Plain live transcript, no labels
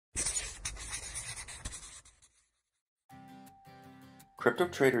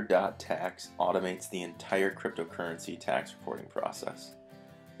CryptoTrader.Tax automates the entire cryptocurrency tax reporting process.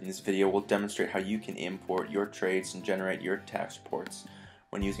 In this video, we'll demonstrate how you can import your trades and generate your tax reports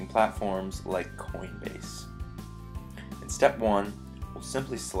when using platforms like Coinbase. In step 1, we'll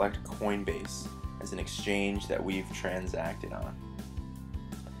simply select Coinbase as an exchange that we've transacted on.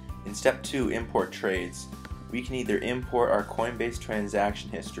 In step 2, import trades, we can either import our Coinbase transaction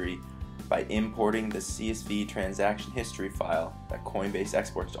history by importing the CSV transaction history file that Coinbase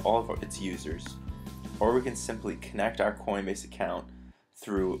exports to all of its users, or we can simply connect our Coinbase account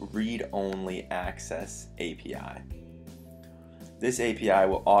through read-only access API. This API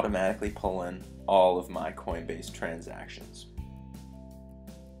will automatically pull in all of my Coinbase transactions.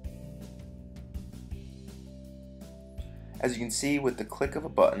 As you can see, with the click of a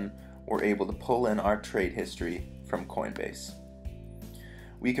button, we're able to pull in our trade history from Coinbase.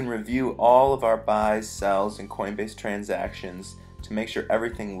 We can review all of our buys, sells, and Coinbase transactions to make sure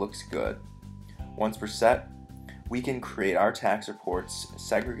everything looks good. Once we're set, we can create our tax reports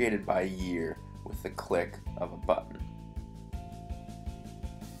segregated by year with the click of a button.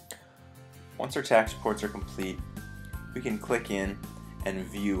 Once our tax reports are complete, we can click in and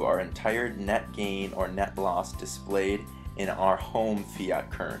view our entire net gain or net loss displayed in our home fiat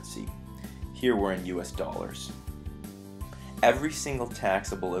currency. Here we're in US dollars. Every single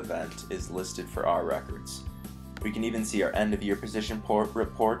taxable event is listed for our records. We can even see our end-of-year position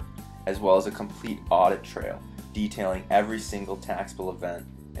report, as well as a complete audit trail detailing every single taxable event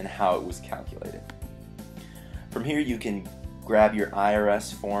and how it was calculated. From here you can grab your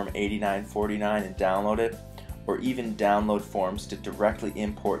IRS Form 8949 and download it, or even download forms to directly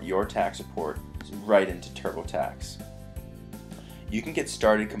import your tax report right into TurboTax. You can get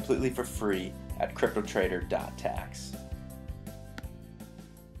started completely for free at CryptoTrader.Tax.